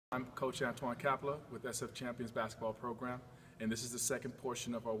I'm Coach Antoine Kapla with SF Champions Basketball Program, and this is the second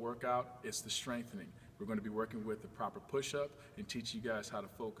portion of our workout. It's the strengthening. We're going to be working with the proper push-up and teach you guys how to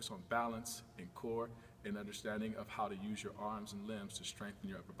focus on balance and core and understanding of how to use your arms and limbs to strengthen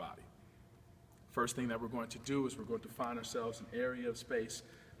your upper body. First thing that we're going to do is we're going to find ourselves an area of space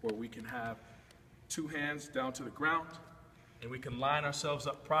where we can have two hands down to the ground and we can line ourselves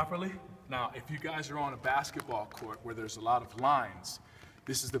up properly. Now, if you guys are on a basketball court where there's a lot of lines,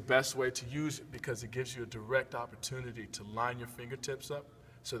 this is the best way to use it because it gives you a direct opportunity to line your fingertips up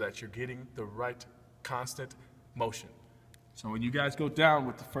so that you're getting the right constant motion. So when you guys go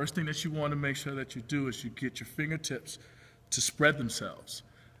down, the first thing that you want to make sure that you do is you get your fingertips to spread themselves.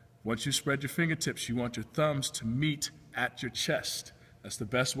 Once you spread your fingertips, you want your thumbs to meet at your chest. That's the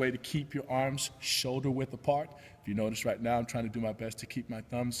best way to keep your arms shoulder width apart. If you notice right now, I'm trying to do my best to keep my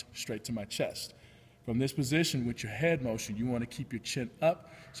thumbs straight to my chest. From this position, with your head motion, you want to keep your chin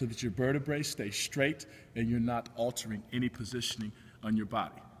up so that your vertebrae stay straight and you're not altering any positioning on your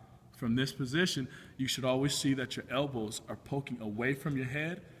body. From this position, you should always see that your elbows are poking away from your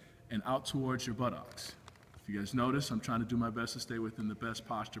head and out towards your buttocks. If you guys notice, I'm trying to do my best to stay within the best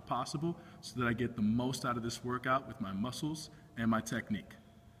posture possible so that I get the most out of this workout with my muscles and my technique.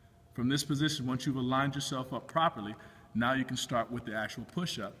 From this position, once you've aligned yourself up properly, now you can start with the actual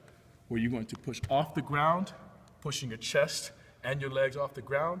push-up, where you're going to push off the ground, pushing your chest and your legs off the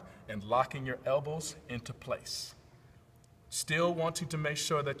ground, and locking your elbows into place. Still wanting to make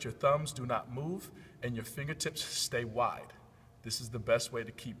sure that your thumbs do not move and your fingertips stay wide. This is the best way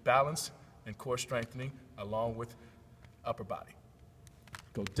to keep balance and core strengthening along with upper body.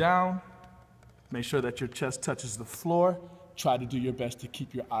 Go down, make sure that your chest touches the floor. Try to do your best to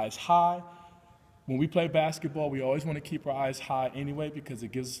keep your eyes high. When we play basketball, we always want to keep our eyes high anyway because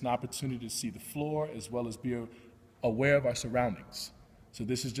it gives us an opportunity to see the floor as well as be aware of our surroundings. So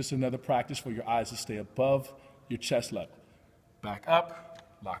this is just another practice for your eyes to stay above your chest level. Back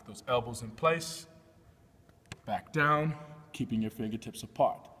up, lock those elbows in place. Back down, keeping your fingertips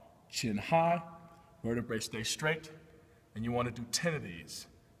apart. Chin high, vertebrae stay straight, and you want to do 10 of these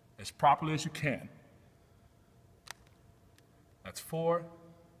as properly as you can. That's 4.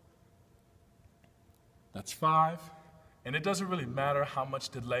 That's 5, and it doesn't really matter how much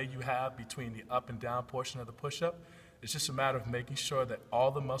delay you have between the up and down portion of the push-up. It's just a matter of making sure that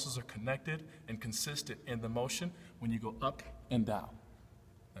all the muscles are connected and consistent in the motion when you go up and down.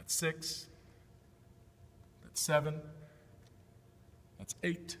 That's 6, that's 7, that's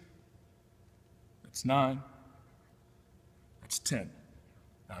 8, that's 9, that's 10.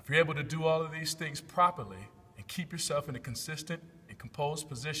 Now, if you're able to do all of these things properly and keep yourself in a consistent and composed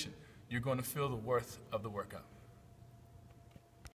position, you're going to feel the worth of the workout.